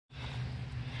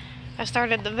I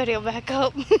started the video back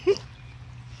up.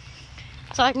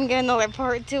 So I can get another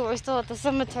part too. We're still at the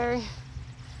cemetery.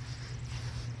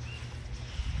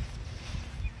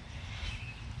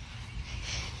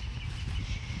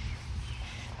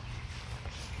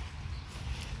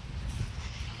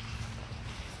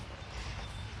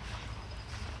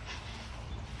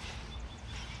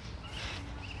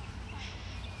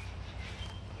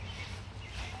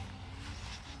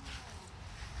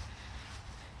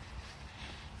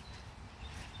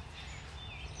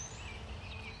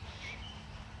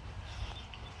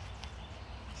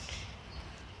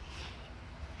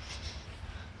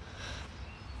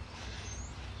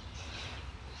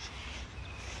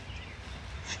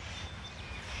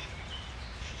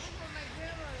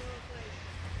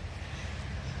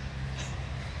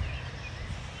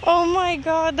 Oh my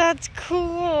god, that's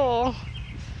cool.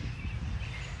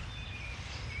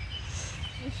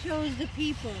 It shows the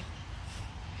people.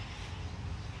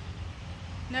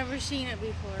 Never seen it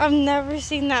before. I've never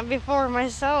seen that before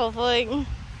myself. Like,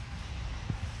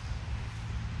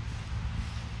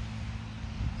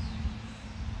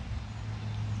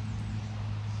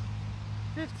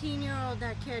 15-year-old,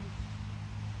 that kid.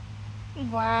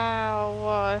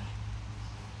 wow.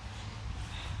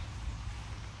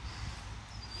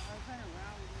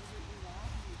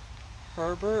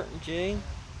 Herbert and Jane.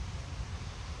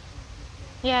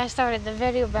 Yeah, I started the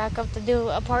video back up to do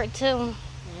a part 2. Oh,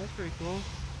 that's pretty cool.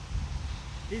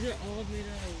 These are all made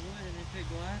out of wood and they put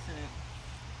glass in it.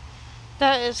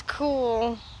 That is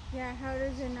cool. Yeah, how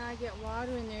does it not get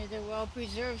water in there? They're well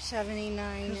preserved,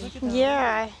 79. Look at that.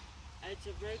 Yeah. It's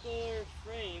a regular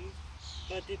frame,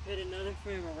 but they put another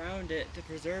frame around it to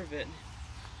preserve it.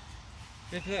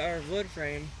 They put our wood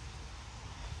frame.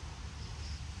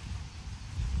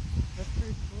 That's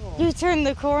pretty cool. You turn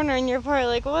the corner and you're probably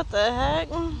like, what the heck?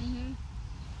 Mm-hmm.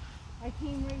 I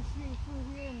came right straight through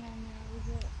here and then that was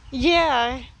it.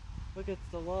 Yeah. Look, it's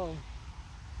the wall.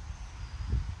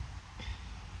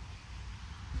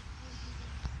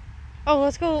 Oh,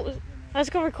 let's go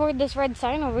record this red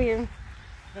sign over here.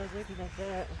 I was looking at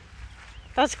that.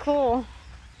 That's cool.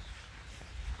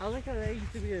 I like how that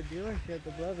used to be a dealership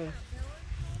above us.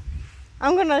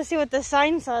 I'm gonna see what the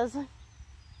sign says. It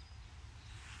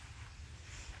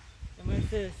might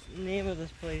say the name of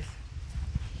this place.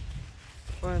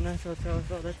 Or a nice hotel.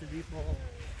 Oh, that's a deep hole.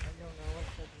 I don't know.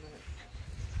 What's that in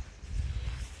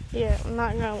a minute? Yeah, I'm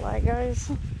not gonna lie,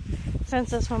 guys.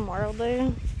 Since it's Memorial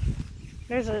Day,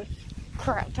 there's a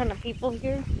crap ton of people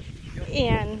here.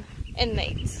 And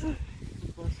inmates.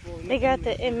 They got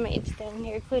the inmates down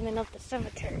here cleaning up the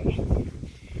cemetery.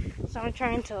 So I'm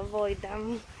trying to avoid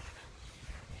them.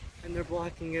 And they're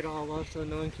blocking it all up so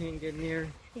no one can get near.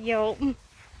 Yup.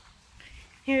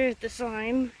 Here's the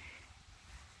sign.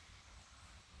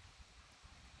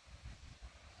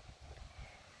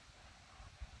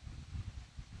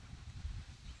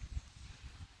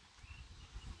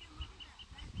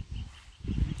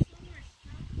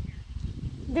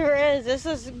 There is. This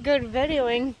is good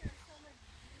videoing.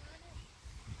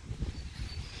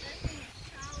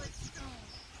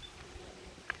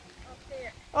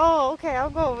 Oh, okay. I'll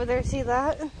go over there, see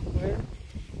that. Where?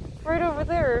 Right over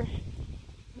there.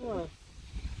 Huh.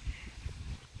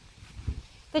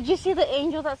 Did you see the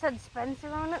angel that said Spencer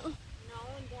on it? No, and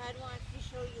Dad wants to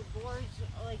show you boards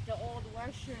like the old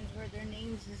westerns where their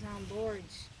names is on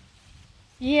boards.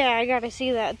 Yeah, I gotta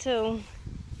see that too.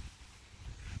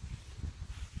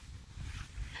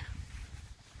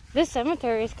 This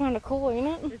cemetery is kind of cool, ain't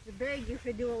it? It's big. You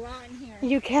could do a lot in here.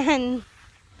 You can.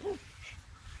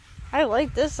 I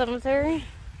like this cemetery. You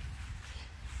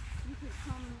could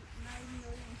come 9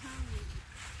 million times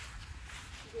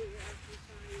to get your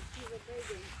exercise. See the big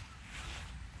one.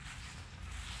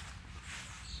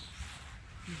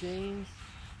 James.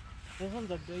 This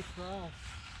one's a big cross.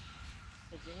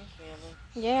 The James family.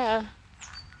 Yeah.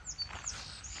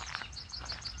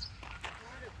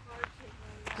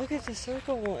 Look at the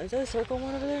circle one. Is that a circle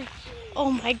one over there?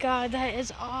 Oh my god, that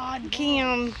is odd,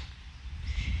 Cam.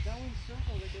 That one's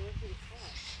circle, like they went to the top.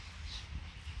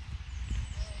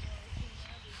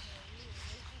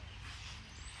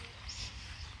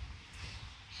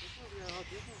 This one are all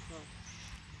different from.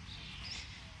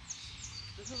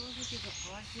 Does it look like it's a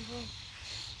plastic one?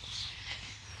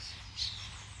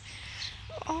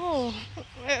 Oh,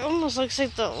 it almost looks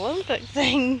like the Olympic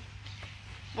thing.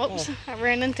 Whoops, Oh. I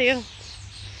ran into you.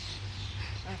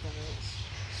 That's a minute.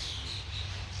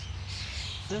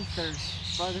 Sisters.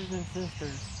 Brothers and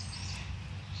sisters.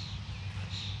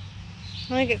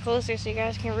 Let me get closer so you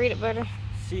guys can read it better.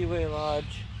 Seaway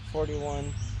Lodge,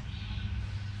 41.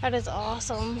 That is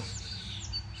awesome.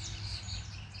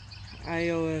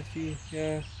 IOFE,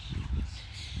 yeah.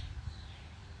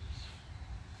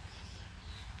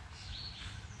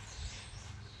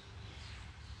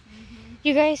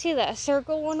 You guys see that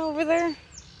circle one over there?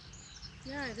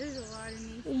 Yeah, there's a lot of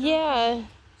neat stuff. Yeah.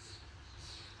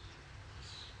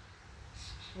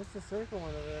 What's the circle one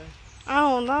over there? I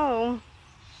don't know.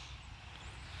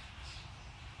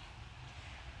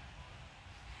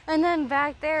 And then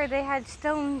back there, they had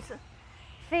stones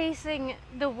facing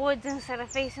the woods instead of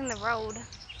facing the road.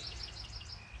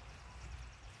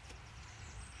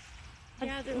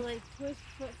 Yeah, they're like twist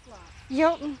flip-flops.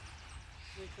 Yep. They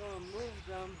go and move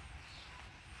them.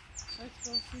 Let's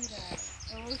go see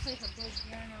that. It looks like a big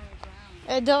yarn on the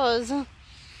ground. It does.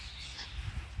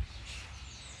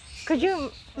 Could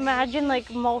you imagine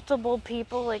like multiple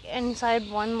people like inside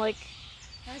one like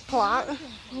That's plot? what I'm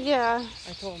thinking. Yeah.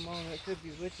 I told Mom it could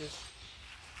be witches.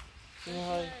 You know Yeah,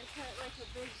 how, it's like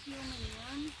a big human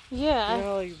yarn. Yeah. you know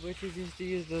how like witches used to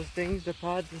use those things, the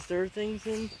pods to stir things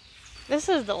in? This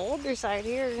is the older side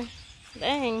here.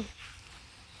 Dang.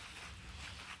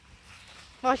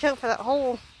 Watch out for that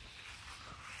hole.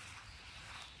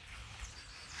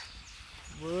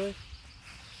 Wood.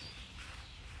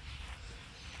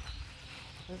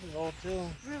 This is old too.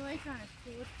 We're like on a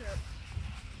school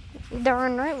trip.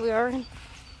 Darn right we are.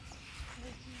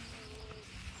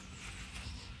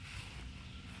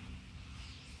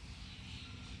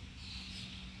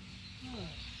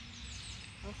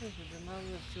 I think it did not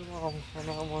live too long for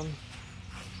that one.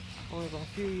 Only about a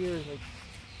few years, like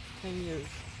 10 years.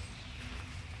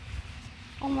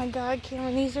 Oh my god,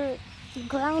 Cameron, these are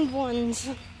ground ones.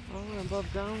 Oh, and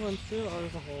above ground ones too. Oh,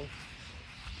 there's a hole.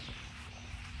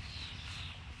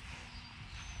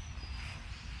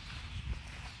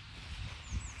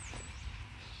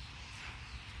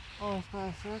 Oh, it's not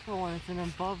a circle one. It's an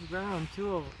above ground.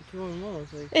 Two of them.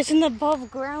 It's like It's an above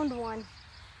ground one.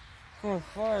 so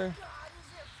far.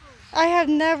 I have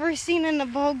never seen an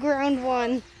above ground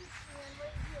one.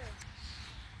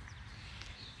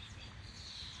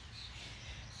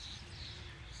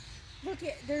 Look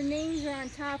at their names are on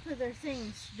top of their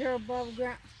things. They're above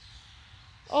ground.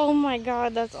 Oh my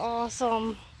god, that's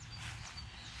awesome.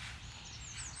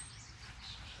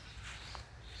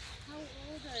 How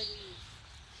old are these?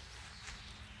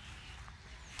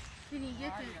 Can you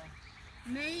get them?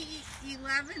 May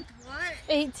 11th, what?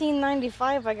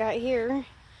 1895 I got here.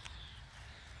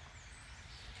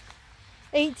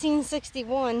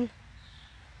 1861.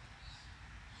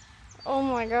 Oh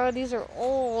my god, these are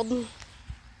old.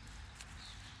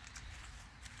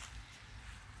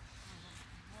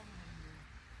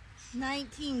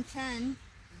 $19.10.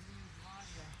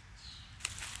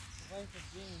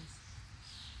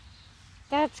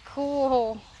 That's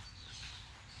cool.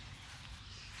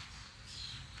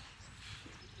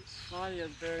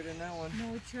 Claudia's buried in that one.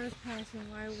 No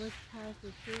trespassing. Why look past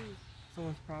the trees?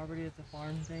 Someone's property at the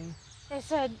farm thing. It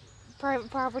said private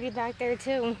property back there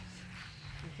too.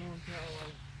 Someone put all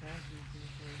like statues to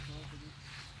their property.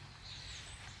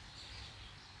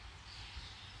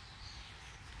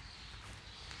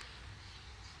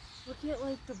 Look at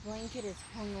like the blanket is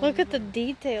hung over. Look at the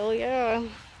detail, yeah.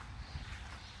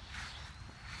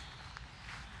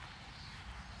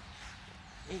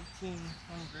 $18.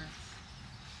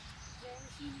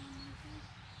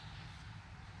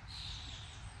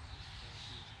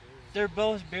 They're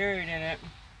both buried in it.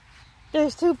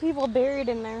 There's two people buried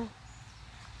in there.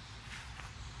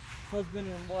 Husband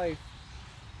and wife.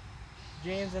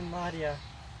 James and Nadia.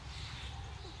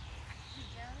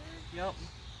 Yep.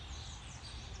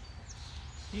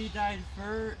 He died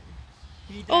first.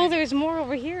 Oh, there's more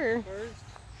over here. First.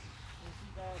 And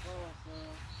she died also.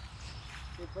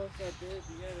 They both got buried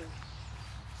together.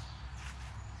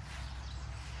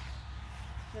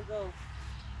 So go.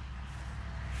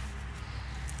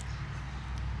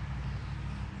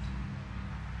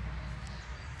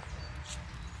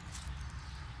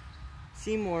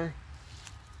 Seymour.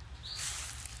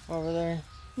 Over there.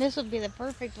 This would be the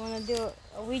perfect one to do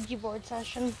a Ouija board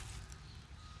session.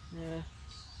 Yeah.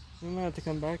 We might have to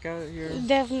come back out here.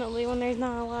 Definitely when there's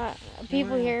not a lot of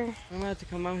people here. We might have to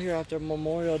come out here after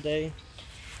Memorial Day.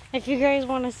 If you guys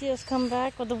want to see us come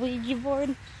back with a Ouija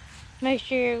board, make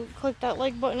sure you click that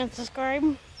like button and subscribe.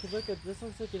 Cause look at this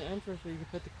looks like an entrance where you can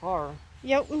put the car.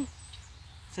 Yep.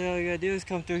 So all you gotta do is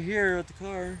come through here with the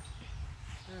car.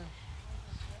 Yeah.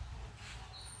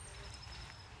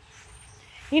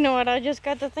 You know what, I just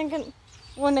got to thinking,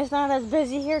 when it's not as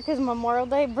busy here because Memorial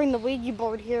Day, bring the Ouija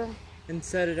board here. And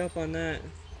set it up on that.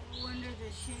 Under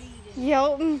the shade.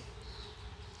 Yep.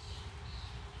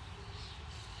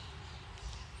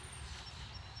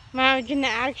 Imagine the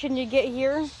action you get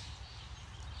here.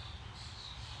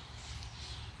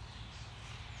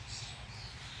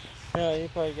 Yeah, you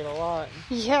probably get a lot.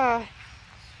 Yeah.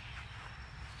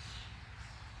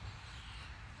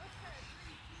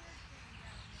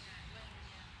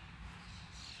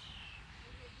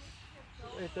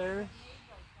 right there.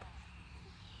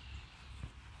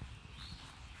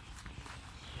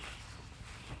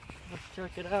 Let's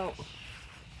check it out.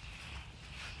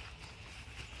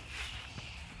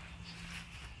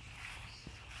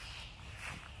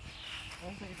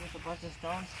 Looks like it's just a bunch of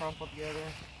stones crumpled together.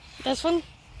 This one?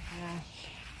 Yeah.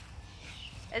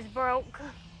 It's broke.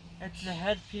 It's the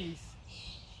headpiece.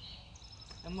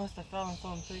 It must have fell and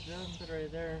someone picked it up and put it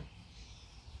right there.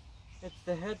 It's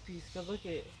the headpiece, cause look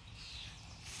at it.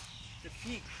 The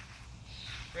peak.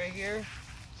 Right here.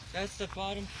 That's the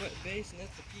bottom foot base and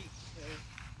that's the peak. So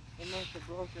it must have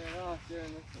broken it off during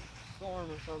the storm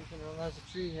or something, or unless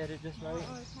a tree hit it just right. I was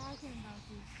talking about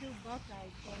these two buckeye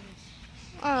things.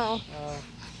 Oh.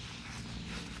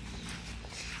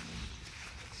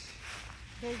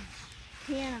 Big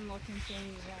cannon looking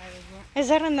things out of it. Is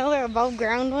that another above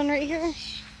ground one right here?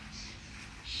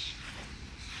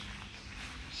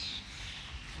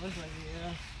 Looks like it,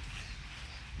 yeah.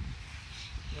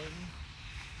 Maybe.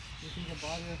 You think a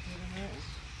body will fit in it?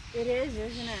 It is,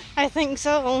 isn't it? I think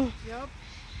so. Yep.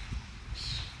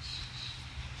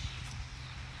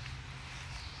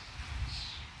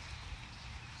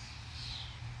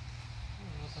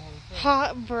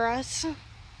 Hot breaths.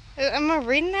 Am I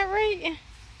reading that right?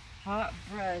 Hot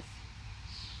breath.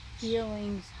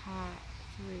 Feelings hot.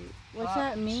 What's Hot.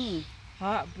 that mean?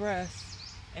 Hot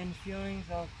breaths and feelings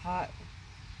of hot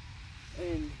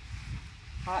and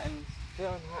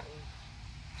feeling hot.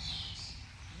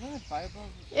 Is that a Bible?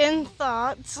 In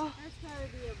thoughts. That's gotta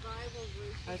be a Bible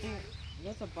verse. I think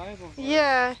that's a Bible verse.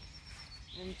 Yeah.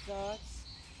 In thoughts.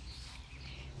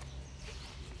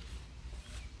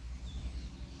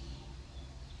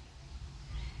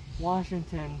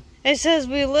 Washington. It says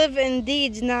we live in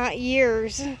deeds, not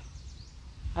years.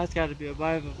 That's got to be a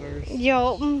Bible verse.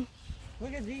 Yup.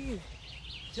 Look at these.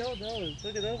 Show those.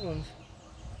 Look at those ones.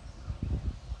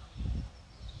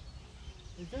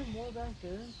 Is there more back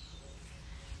there?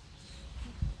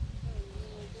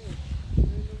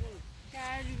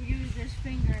 God used his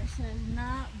finger. It says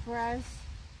not breath,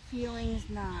 feelings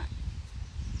not.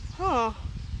 Huh.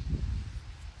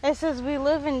 It says we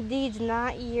live in deeds,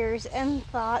 not years, and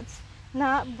thoughts,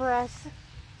 not breaths,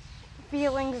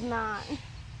 feelings not.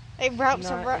 It wraps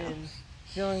Not around. in.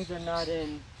 Feelings are not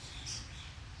in.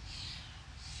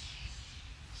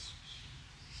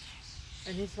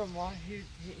 And he's from he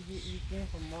came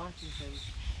from Washington.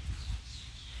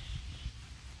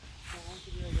 So I want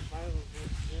to be like a Bible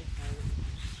verse this time.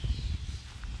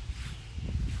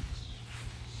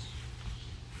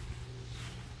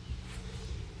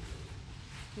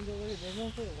 Can you look at this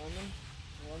one for the lemon?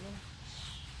 Lemon?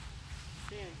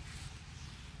 Damn.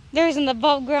 There's an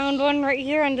above ground one right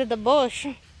here under the bush.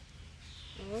 Oh,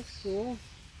 that's cool.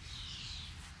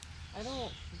 I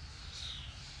don't.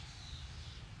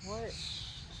 What?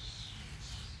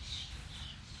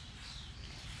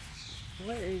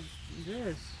 What is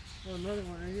this? Oh, another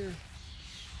one right here.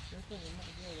 This one I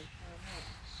might be able to climb up.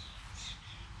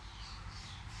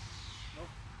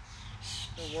 Nope.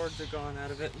 The words are gone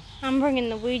out of it. I'm bringing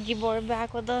the Ouija board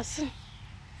back with us.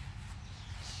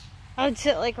 I would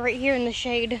sit like right here in the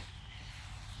shade,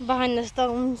 behind the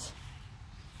stones.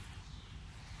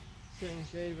 Sit in the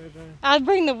shade right there. I'd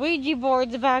bring the Ouija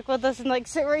boards back with us and like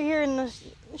sit right here in the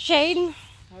shade.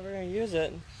 How are we gonna use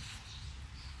it?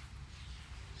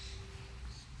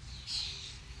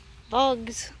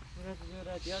 Bugs. We're gonna have to do it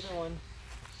at the other one.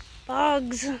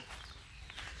 Bugs. Are you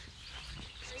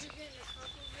getting a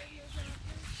couple videos out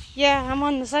there? Yeah, I'm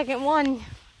on the second one.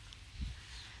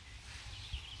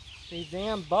 These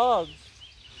damn bugs.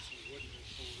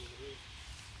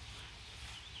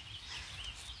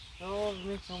 Oh, it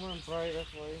makes someone bright,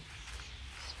 that's why.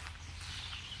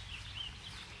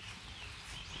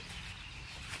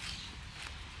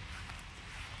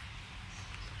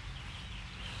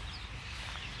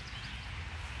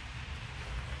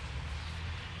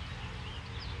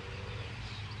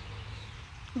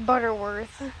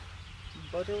 Butterworth.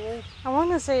 Butterworth? I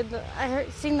want to say that I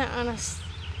seen that on a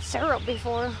syrup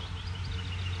before.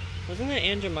 Wasn't that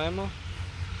Aunt Jemima?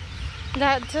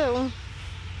 That too.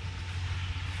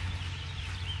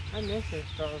 I miss her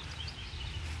stuff.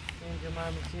 Aunt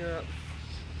Jemima syrup.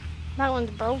 That one's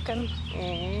broken.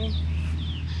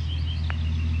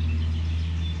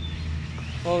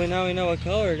 Well, now we know what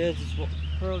color it is. It's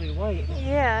pearly white.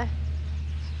 Yeah.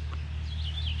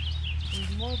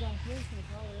 There's more back here than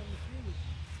probably on the trees.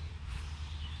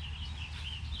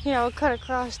 Yeah, I'll cut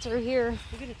across through here.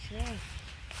 Look at the trash.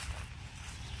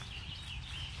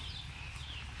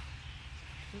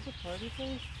 Is this a party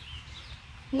place?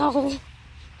 No.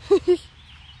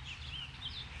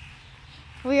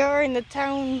 We are in the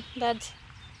town that's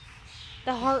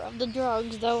the heart of the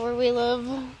drugs, though, where we live.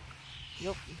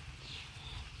 Yep.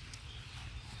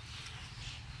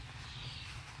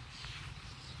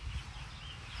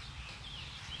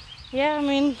 Yeah, I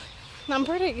mean, I'm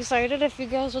pretty excited. If you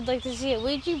guys would like to see a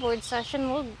Ouija board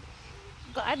session, we'll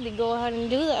gladly go ahead and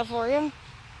do that for you.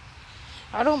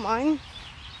 I don't mind.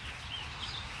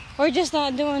 We're just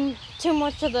not doing too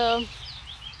much of the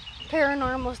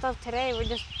paranormal stuff today. We're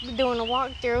just doing a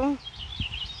walkthrough,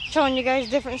 showing you guys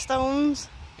different stones.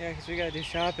 Yeah, because we gotta do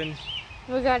shopping.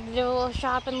 We got to do a little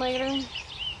shopping later.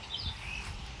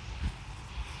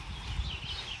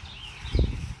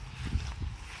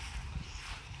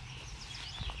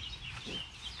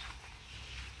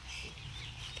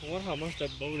 I wonder how much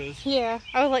that boat is. Yeah,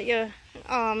 I'll let you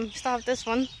stop this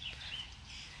one.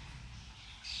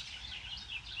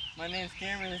 My name's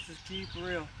Cameron. This is Keep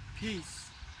Real. Peace.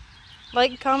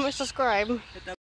 Like, comment, subscribe. Hit that